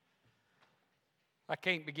I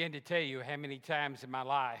can't begin to tell you how many times in my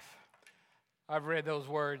life I've read those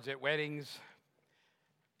words at weddings,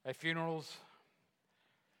 at funerals,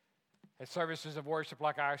 at services of worship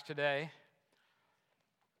like ours today.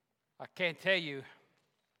 I can't tell you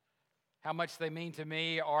how much they mean to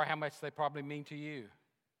me or how much they probably mean to you.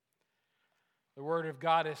 The Word of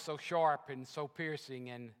God is so sharp and so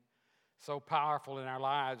piercing and so powerful in our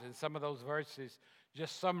lives. And some of those verses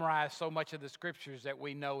just summarize so much of the Scriptures that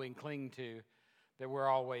we know and cling to that we're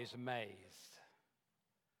always amazed.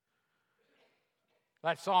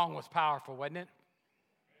 That song was powerful, wasn't it?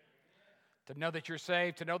 To know that you're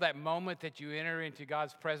saved, to know that moment that you enter into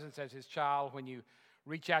God's presence as His child, when you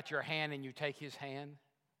reach out your hand and you take His hand,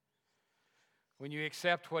 when you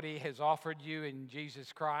accept what He has offered you in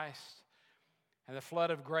Jesus Christ, and the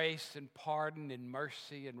flood of grace and pardon and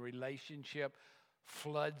mercy and relationship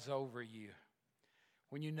floods over you.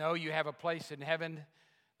 When you know you have a place in heaven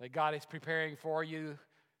that God is preparing for you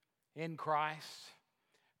in Christ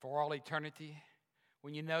for all eternity,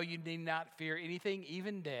 when you know you need not fear anything,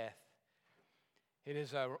 even death, it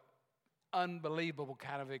is an unbelievable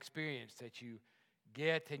kind of experience that you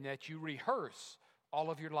get and that you rehearse all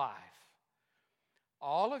of your life.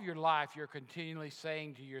 All of your life, you're continually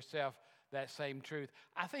saying to yourself that same truth.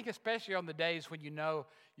 I think especially on the days when you know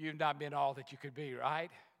you've not been all that you could be, right?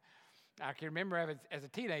 I can remember as a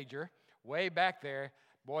teenager, way back there,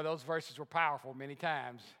 boy, those verses were powerful many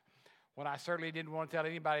times, when I certainly didn't want to tell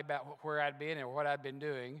anybody about where I'd been or what I'd been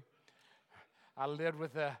doing. I lived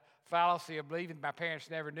with the fallacy of believing my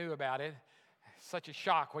parents never knew about it. Such a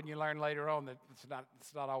shock when you learn later on that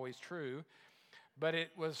it's not always true. But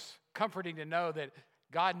it was comforting to know that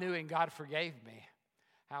God knew and God forgave me.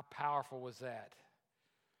 How powerful was that?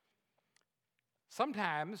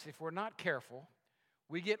 Sometimes, if we're not careful,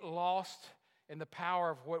 we get lost in the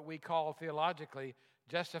power of what we call theologically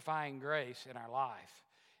justifying grace in our life.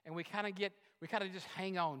 And we kind of just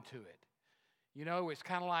hang on to it. You know, it's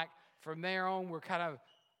kind of like from there on, we're kind of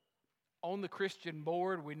on the Christian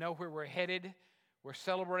board. We know where we're headed. We're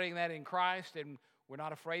celebrating that in Christ, and we're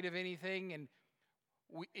not afraid of anything. And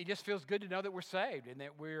it just feels good to know that we're saved and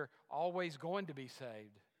that we're always going to be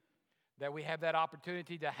saved. That we have that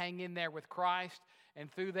opportunity to hang in there with Christ,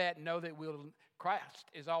 and through that know that Christ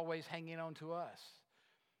is always hanging on to us.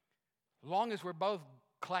 As long as we're both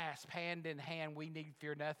clasped hand in hand, we need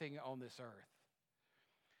fear nothing on this earth.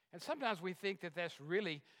 And sometimes we think that that's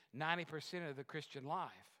really 90% of the Christian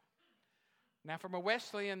life. Now, from a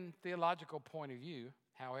Wesleyan theological point of view,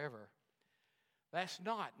 however, that's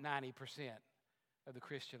not 90% of the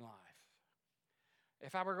Christian life.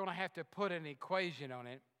 If I were going to have to put an equation on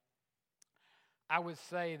it, I would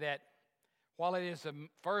say that while it is the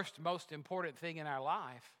first most important thing in our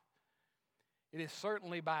life, it is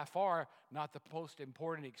certainly by far not the most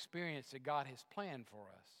important experience that God has planned for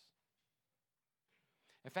us.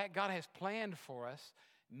 In fact, God has planned for us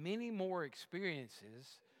many more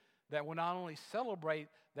experiences that will not only celebrate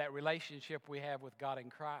that relationship we have with God in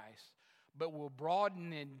Christ, but will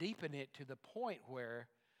broaden and deepen it to the point where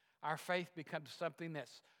our faith becomes something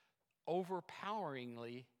that's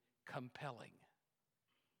overpoweringly compelling.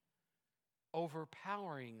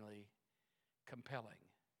 Overpoweringly compelling.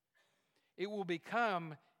 It will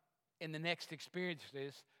become, in the next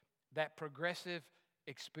experiences, that progressive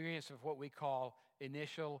experience of what we call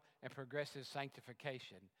initial and progressive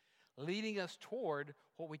sanctification, leading us toward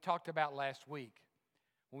what we talked about last week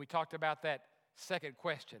when we talked about that second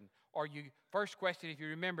question. First question, if you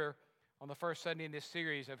remember, on the first Sunday in this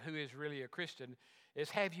series of Who is Really a Christian, is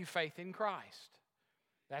have you faith in Christ?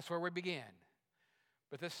 That's where we begin.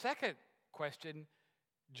 But the second question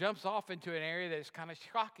jumps off into an area that's kind of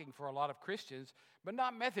shocking for a lot of Christians, but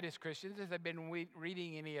not Methodist Christians, as they've been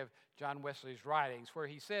reading any of John Wesley's writings, where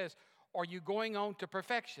he says, are you going on to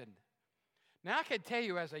perfection? Now, I can tell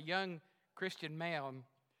you as a young Christian man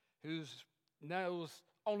who knows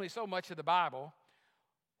only so much of the Bible,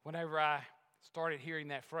 whenever I started hearing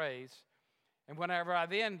that phrase, and whenever I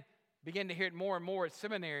then began to hear it more and more at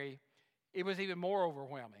seminary, it was even more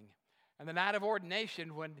overwhelming. And the night of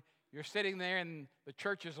ordination, when you're sitting there and the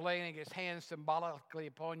church is laying its hands symbolically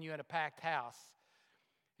upon you in a packed house,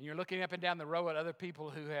 and you're looking up and down the row at other people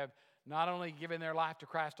who have not only given their life to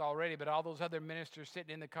Christ already, but all those other ministers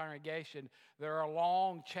sitting in the congregation. There are a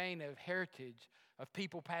long chain of heritage of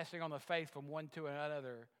people passing on the faith from one to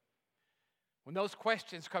another. When those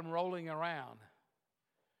questions come rolling around,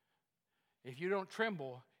 if you don't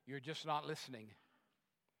tremble, you're just not listening.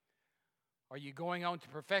 Are you going on to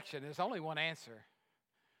perfection? There's only one answer.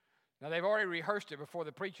 Now, they've already rehearsed it before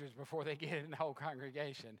the preachers, before they get it in the whole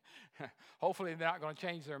congregation. Hopefully, they're not going to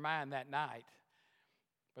change their mind that night.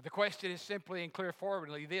 But the question is simply and clear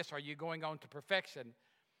forwardly this: are you going on to perfection?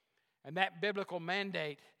 And that biblical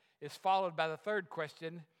mandate is followed by the third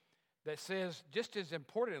question that says, just as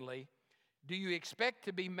importantly, do you expect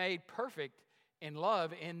to be made perfect in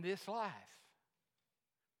love in this life?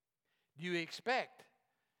 Do you expect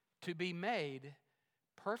to be made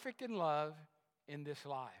perfect in love in this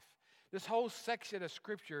life? This whole section of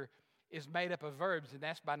Scripture is made up of verbs, and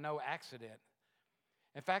that's by no accident.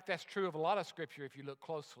 In fact, that's true of a lot of Scripture if you look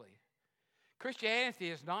closely. Christianity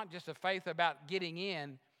is not just a faith about getting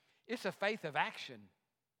in, it's a faith of action.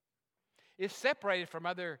 It's separated from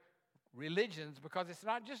other religions because it's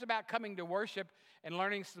not just about coming to worship and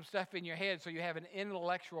learning some stuff in your head so you have an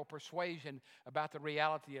intellectual persuasion about the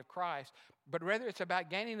reality of Christ, but rather it's about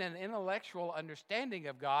gaining an intellectual understanding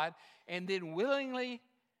of God and then willingly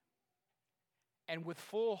and with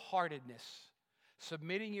full-heartedness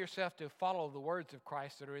submitting yourself to follow the words of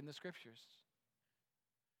Christ that are in the Scriptures.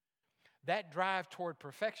 That drive toward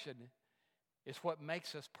perfection is what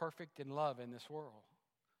makes us perfect in love in this world.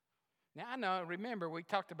 Now, I know, remember, we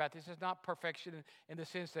talked about this. It's not perfection in the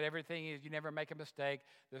sense that everything is, you never make a mistake.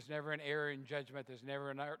 There's never an error in judgment. There's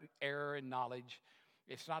never an error in knowledge.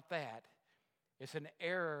 It's not that. It's an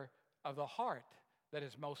error of the heart that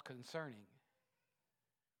is most concerning.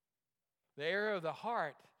 The error of the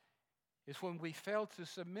heart is when we fail to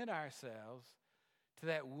submit ourselves to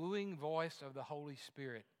that wooing voice of the Holy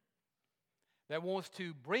Spirit that wants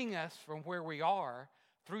to bring us from where we are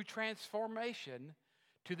through transformation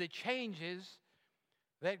to the changes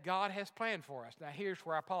that God has planned for us. Now, here's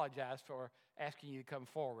where I apologize for asking you to come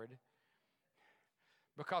forward,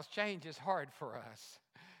 because change is hard for us.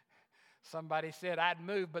 Somebody said, I'd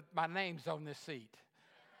move, but my name's on this seat.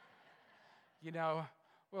 You know,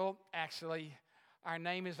 well, actually, our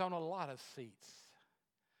name is on a lot of seats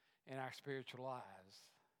in our spiritual lives.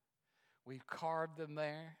 We've carved them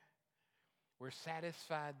there. We're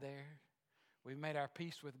satisfied there. We've made our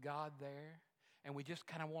peace with God there. And we just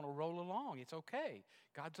kind of want to roll along. It's okay.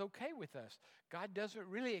 God's okay with us. God doesn't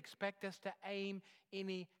really expect us to aim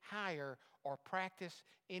any higher or practice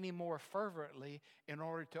any more fervently in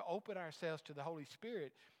order to open ourselves to the Holy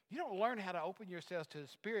Spirit. You don't learn how to open yourselves to the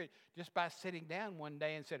Spirit just by sitting down one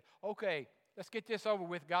day and said, okay, let's get this over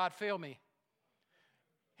with. God, fill me.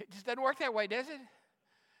 It just doesn't work that way, does it?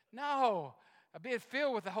 No. Being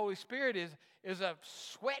filled with the Holy Spirit is a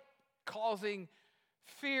sweat-causing,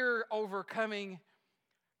 fear-overcoming,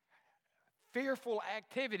 fearful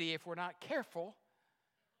activity, if we're not careful,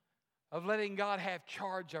 of letting God have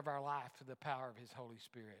charge of our life through the power of His Holy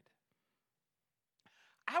Spirit.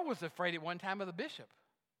 I was afraid at one time of the bishop.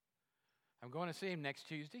 I'm going to see him next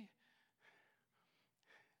Tuesday.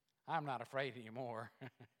 I'm not afraid anymore.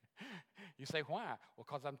 You say, why? Well,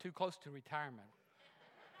 because I'm too close to retirement.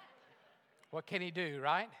 What can he do,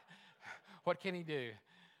 right? What can he do?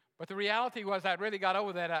 But the reality was I really got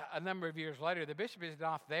over that a number of years later. The bishop is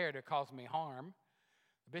not there to cause me harm.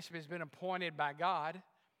 The bishop has been appointed by God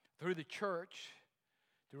through the church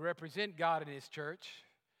to represent God in His church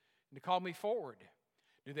and to call me forward.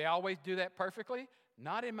 Do they always do that perfectly?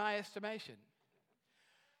 Not in my estimation.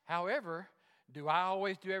 However, do I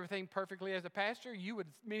always do everything perfectly as a pastor?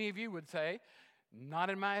 Many of you would say, not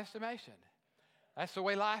in my estimation. That's the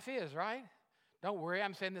way life is, right? Don't worry,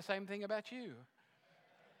 I'm saying the same thing about you.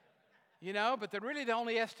 You know, but the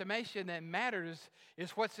only estimation that matters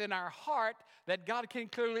is what's in our heart that God can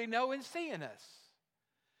clearly know and see in us.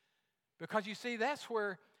 Because you see, that's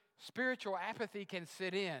where spiritual apathy can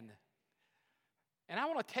sit in. And I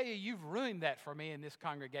want to tell you, you've ruined that for me in this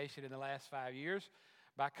congregation in the last 5 years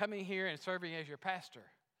by coming here and serving as your pastor.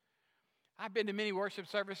 I've been to many worship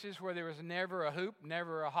services where there was never a hoop,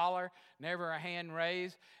 never a holler, never a hand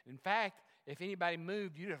raised. In fact, if anybody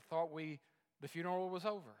moved, you'd have thought the funeral was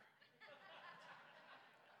over.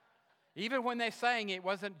 Even when they sang, it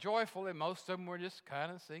wasn't joyful, and most of them were just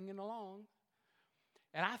kind of singing along.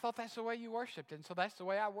 And I thought that's the way you worshiped, and so that's the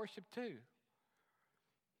way I worship too.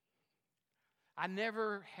 I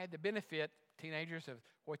never had the benefit, teenagers, of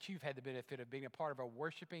what you've had the benefit of being a part of a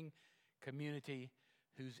worshiping community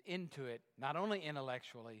who's into it, not only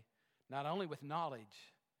intellectually, not only with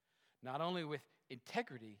knowledge, not only with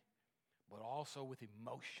integrity, but also with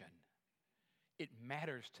emotion. It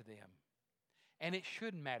matters to them. And it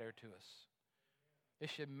should matter to us. It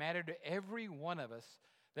should matter to every one of us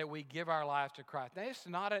that we give our lives to Christ. Now, it's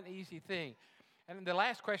not an easy thing. And the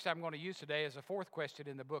last question I'm going to use today is the fourth question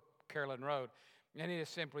in the book, Carolyn Road. And it is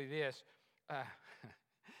simply this.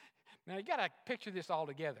 Now, you got to picture this all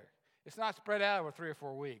together. It's not spread out over 3 or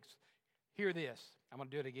 4 weeks. Hear this. I'm going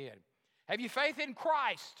to do it again. Have you faith in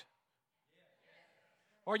Christ?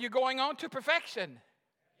 Or are you going on to perfection?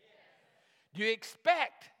 Do you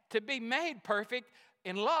expect to be made perfect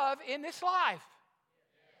in love in this life?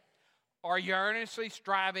 Are you earnestly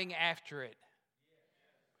striving after it?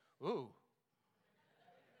 Ooh.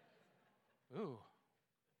 Ooh.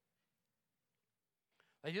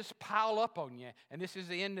 They just pile up on you. And this is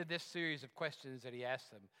the end of this series of questions that he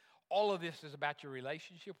asked them. All of this is about your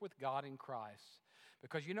relationship with God in Christ.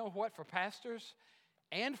 Because you know what? For pastors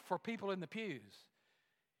and for people in the pews,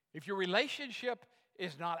 if your relationship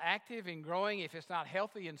is not active and growing, if it's not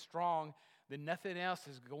healthy and strong, then nothing else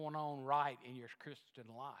is going on right in your Christian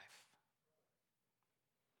life.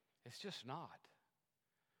 It's just not.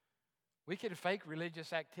 We can fake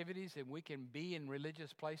religious activities and we can be in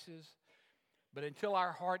religious places, but until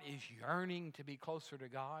our heart is yearning to be closer to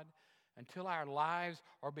God, until our lives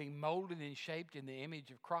are being molded and shaped in the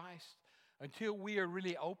image of Christ, until we are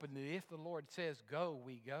really open that if the Lord says go,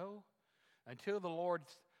 we go, until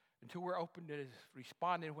we're open to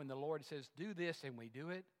responding when the Lord says do this and we do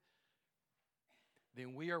it,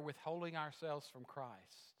 then we are withholding ourselves from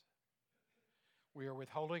Christ. We are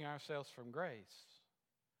withholding ourselves from grace.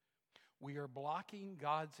 We are blocking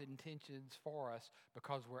God's intentions for us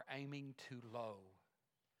because we're aiming too low.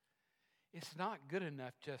 It's not good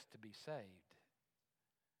enough just to be saved.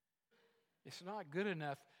 It's not good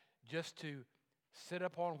enough just to sit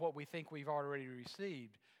upon what we think we've already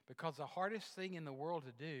received, because the hardest thing in the world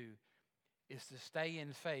to do is to stay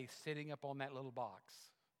in faith sitting up on that little box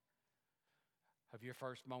of your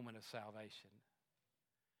first moment of salvation.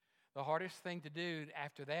 The hardest thing to do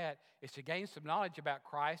after that is to gain some knowledge about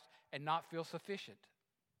Christ and not feel sufficient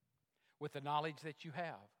with the knowledge that you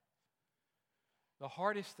have. The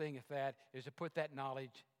hardest thing of that is to put that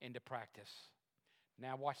knowledge into practice.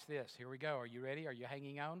 Now watch this. Here we go. Are you ready? Are you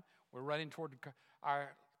hanging on? We're running toward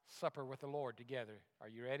our supper with the Lord together. Are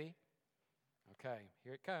you ready? Okay,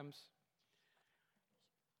 here it comes.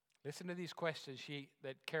 Listen to these questions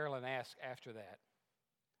that Carolyn asked after that.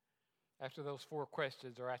 After those four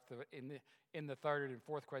questions, or in the third and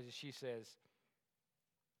fourth question, she says,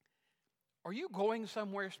 are you going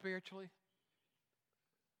somewhere spiritually?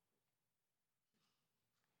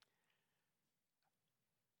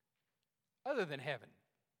 Other than heaven.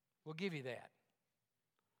 We'll give you that.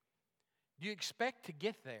 Do you expect to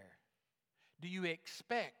get there? Do you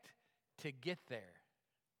expect to get there?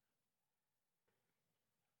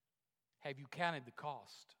 Have you counted the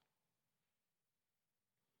cost?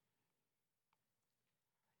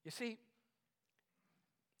 You see,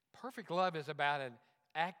 perfect love is about an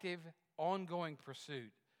active, ongoing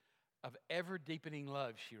pursuit of ever-deepening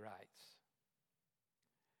love, she writes.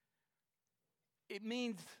 It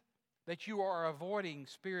means that you are avoiding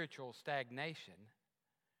spiritual stagnation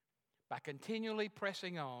by continually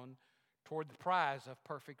pressing on toward the prize of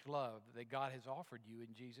perfect love that God has offered you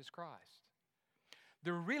in Jesus Christ.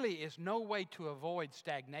 There really is no way to avoid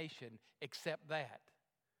stagnation except that.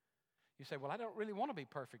 You say, well, I don't really want to be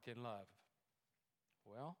perfect in love.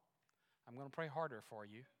 Well, I'm going to pray harder for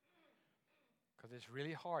you, because it's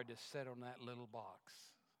really hard to sit on that little box.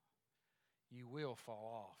 You will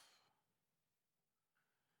fall off.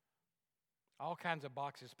 All kinds of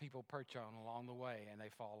boxes people perch on along the way, and they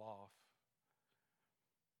fall off.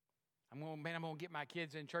 I'm going to get my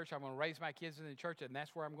kids in church. I'm going to raise my kids in the church, and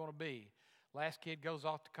that's where I'm going to be. Last kid goes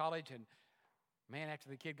off to college, and man, after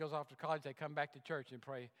the kid goes off to college, they come back to church and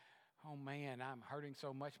pray, oh man, I'm hurting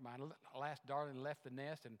so much. My last darling left the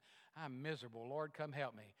nest, and I'm miserable. Lord, come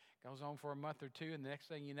help me. Goes on for a month or two, and the next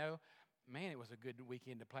thing you know, man, it was a good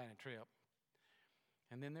weekend to plan a trip.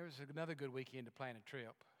 And then there was another good weekend to plan a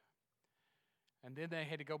trip. And then they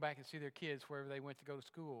had to go back and see their kids wherever they went to go to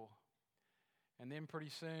school. And then pretty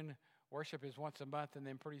soon, worship is once a month, and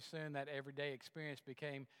then pretty soon that everyday experience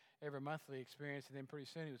became every monthly experience, and then pretty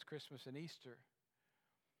soon it was Christmas and Easter.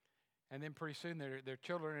 And then pretty soon their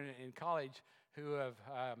children in college who have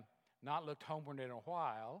not looked homeward in a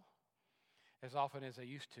while, as often as they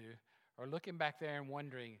used to, are looking back there and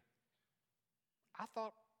wondering, I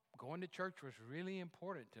thought going to church was really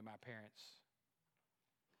important to my parents.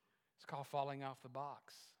 It's called falling off the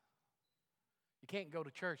box. You can't go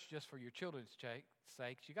to church just for your children's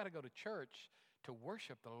sakes. You got to go to church to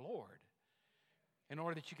worship the Lord in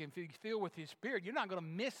order that you can feel with His Spirit. You're not going to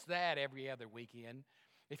miss that every other weekend.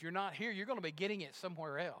 If you're not here, you're going to be getting it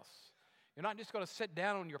somewhere else. You're not just going to sit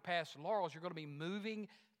down on your past laurels. You're going to be moving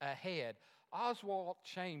ahead. Oswald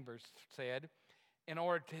Chambers said, in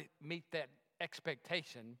order to meet that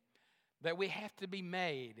expectation, that we have to be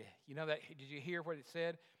made. You know that? Did you hear what it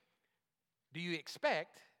said? Do you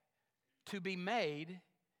expect to be made?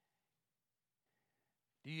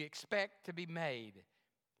 Do you expect to be made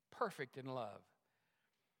perfect in love?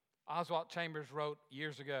 Oswald Chambers wrote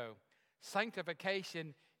years ago,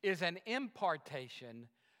 Sanctification is an impartation,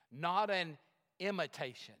 not an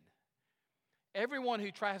imitation. Everyone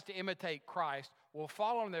who tries to imitate Christ will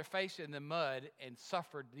fall on their face in the mud and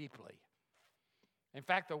suffer deeply. In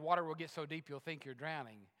fact, the water will get so deep you'll think you're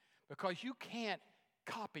drowning because you can't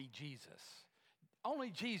copy Jesus. Only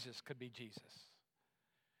Jesus could be Jesus.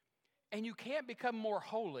 And you can't become more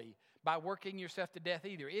holy by working yourself to death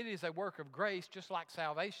either. It is a work of grace, just like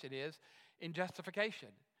salvation is in justification.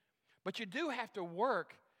 But you do have to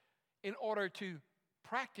work in order to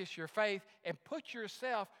practice your faith and put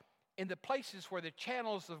yourself in the places where the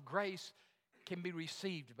channels of grace can be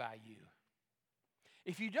received by you.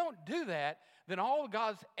 If you don't do that, then all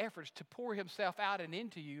God's efforts to pour himself out and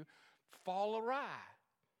into you fall awry.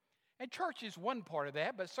 And church is one part of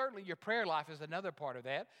that, but certainly your prayer life is another part of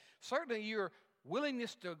that. Certainly your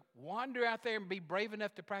willingness to wander out there and be brave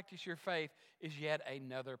enough to practice your faith is yet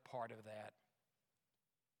another part of that.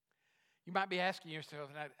 You might be asking yourself,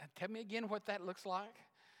 tell me again what that looks like,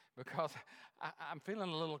 because I'm feeling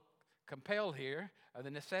a little compelled here of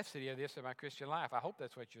the necessity of this in my Christian life. I hope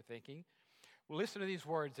that's what you're thinking. Well, listen to these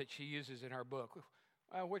words that she uses in her book,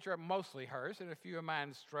 which are mostly hers, and a few of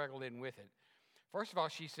mine struggled in with it. First of all,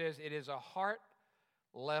 she says it is a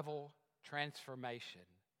heart-level transformation.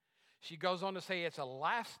 She goes on to say it's a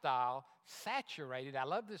lifestyle saturated. I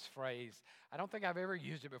love this phrase. I don't think I've ever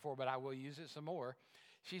used it before, but I will use it some more.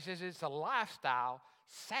 She says it's a lifestyle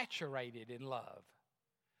saturated in love.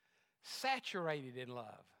 Saturated in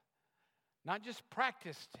love. Not just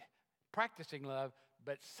practicing love,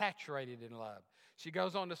 but saturated in love. She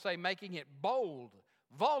goes on to say making it bold,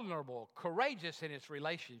 vulnerable, courageous in its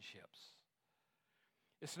relationships.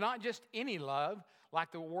 It's not just any love,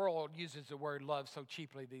 like the world uses the word love so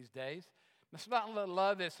cheaply these days. It's not a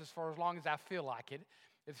love that's for as long as I feel like it.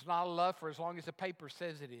 It's not a love for as long as the paper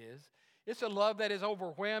says it is. It's a love that has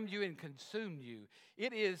overwhelmed you and consumed you.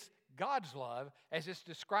 It is God's love as it's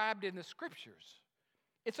described in the Scriptures.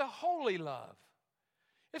 It's a holy love.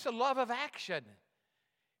 It's a love of action.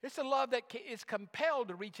 It's a love that is compelled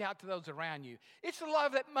to reach out to those around you. It's a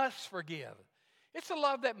love that must forgive. It's a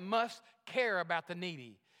love that must care about the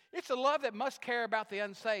needy. It's a love that must care about the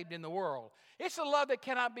unsaved in the world. It's a love that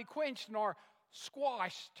cannot be quenched nor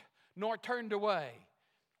squashed nor turned away.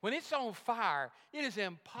 When it's on fire, it is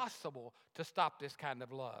impossible to stop this kind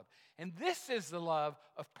of love. And this is the love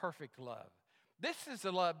of perfect love. This is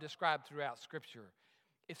the love described throughout Scripture.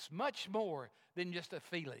 It's much more than just a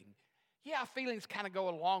feeling. Yeah, feelings kind of go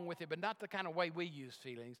along with it, but not the kind of way we use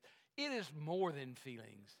feelings. It is more than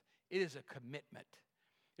feelings. It is a commitment.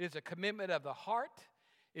 It is a commitment of the heart.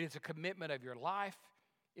 It is a commitment of your life.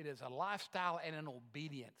 It is a lifestyle and an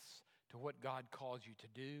obedience to what God calls you to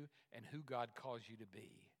do and who God calls you to be.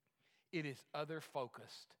 It is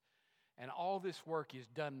other-focused. And all this work is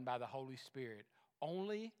done by the Holy Spirit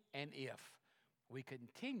only and if we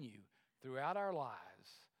continue throughout our lives,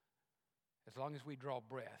 as long as we draw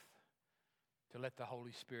breath, to let the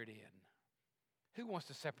Holy Spirit in. Who wants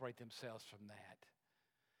to separate themselves from that?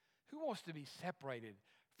 Who wants to be separated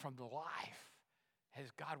from the life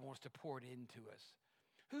as God wants to pour it into us?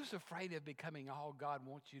 Who's afraid of becoming all God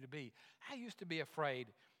wants you to be? I used to be afraid,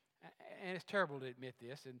 and it's terrible to admit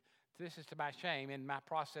this, and this is to my shame in my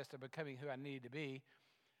process of becoming who I needed to be.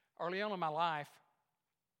 Early on in my life,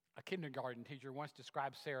 a kindergarten teacher once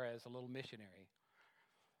described Sarah as a little missionary.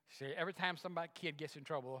 She said, every time some kid gets in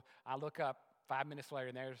trouble, I look up 5 minutes later,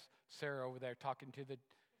 and there's Sarah over there talking to the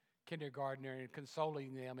kindergartner and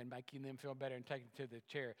consoling them and making them feel better and taking them to the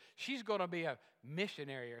chair. She's going to be a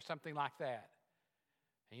missionary or something like that.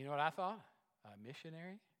 And you know what I thought? A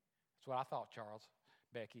missionary? That's what I thought, Charles,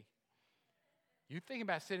 Becky. You thinking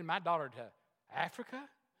about sending my daughter to Africa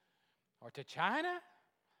or to China?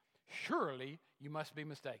 Surely you must be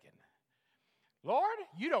mistaken. Lord,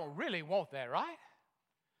 you don't really want that, right?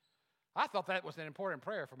 I thought that was an important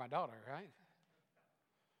prayer for my daughter, right?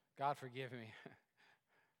 God forgive me.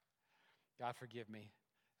 God forgive me.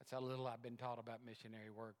 That's how little I've been taught about missionary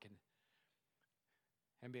work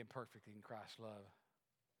and being perfect in Christ's love.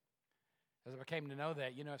 As I came to know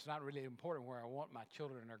that, it's not really important where I want my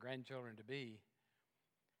children or grandchildren to be.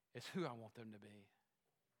 It's who I want them to be.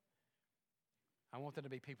 I want them to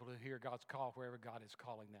be people who hear God's call wherever God is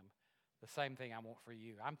calling them. The same thing I want for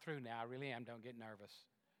you. I'm through now. I really am. Don't get nervous.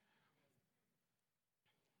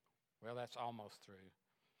 Well, that's almost through.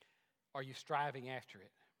 Are you striving after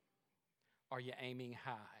it? Are you aiming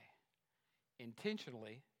high,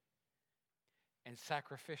 intentionally and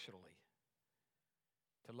sacrificially,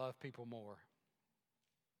 to love people more?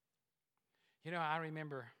 I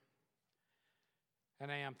remember,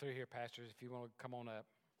 and I am through here, pastors, if you want to come on up.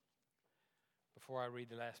 before I read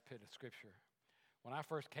the last bit of Scripture. When I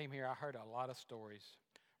first came here, I heard a lot of stories.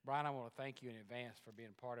 Brian, I want to thank you in advance for being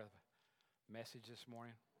part of the message this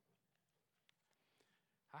morning.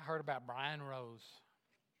 I heard about Brian Rose.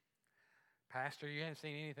 Pastor, you haven't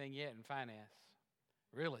seen anything yet in finance.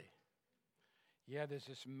 Really? Yeah, there's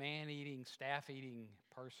this man-eating, staff-eating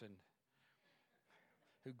person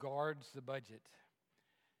who guards the budget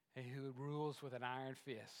and who rules with an iron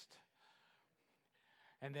fist.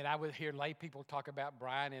 And then I would hear lay people talk about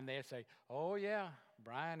Brian, and they'd say, oh, yeah,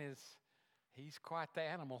 he's quite the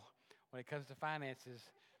animal when it comes to finances.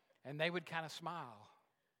 And they would kind of smile.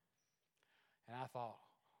 And I thought,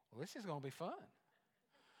 well, this is going to be fun.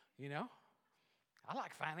 You know, I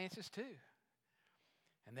like finances too.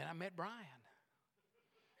 And then I met Brian.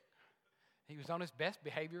 He was on his best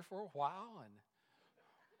behavior for a while.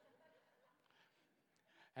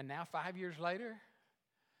 And now 5 years later,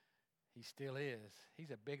 he still is.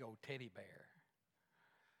 He's a big old teddy bear.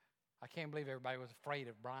 I can't believe everybody was afraid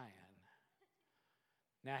of Brian.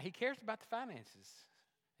 Now, he cares about the finances.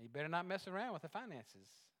 He better not mess around with the finances.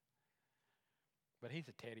 But he's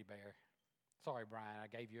a teddy bear. Sorry, Brian, I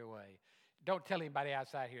gave you away. Don't tell anybody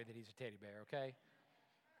outside here that he's a teddy bear, okay?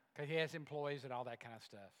 Because he has employees and all that kind of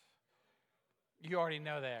stuff. You already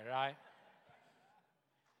know that, right?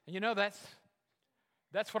 And you know, that's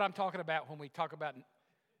what I'm talking about when we talk about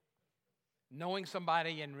knowing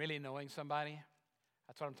somebody and really knowing somebody.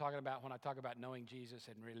 That's what I'm talking about when I talk about knowing Jesus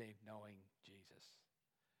and really knowing Jesus.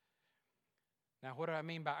 Now, what do I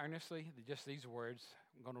mean by earnestly? Just these words.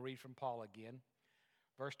 I'm going to read from Paul again.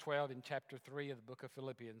 Verse 12 in chapter 3 of the book of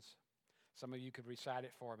Philippians. Some of you could recite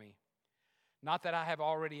it for me. Not that I have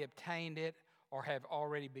already obtained it or have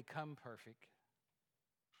already become perfect,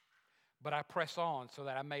 but I press on so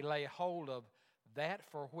that I may lay hold of that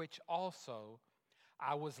for which also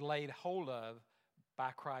I was laid hold of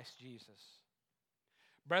by Christ Jesus.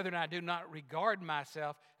 Brethren, I do not regard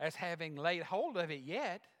myself as having laid hold of it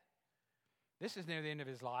yet. This is near the end of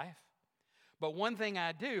his life. But one thing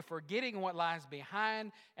I do, forgetting what lies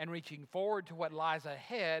behind and reaching forward to what lies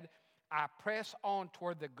ahead, I press on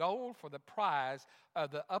toward the goal for the prize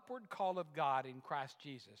of the upward call of God in Christ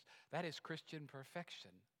Jesus. That is Christian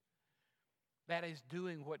perfection. That is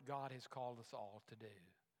doing what God has called us all to do.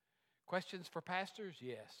 Questions for pastors?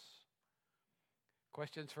 Yes.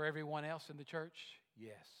 Questions for everyone else in the church?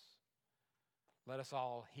 Yes. Let us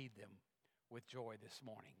all heed them with joy this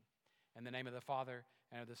morning. In the name of the Father,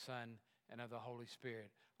 and of the Son, and of the Holy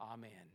Spirit. Amen.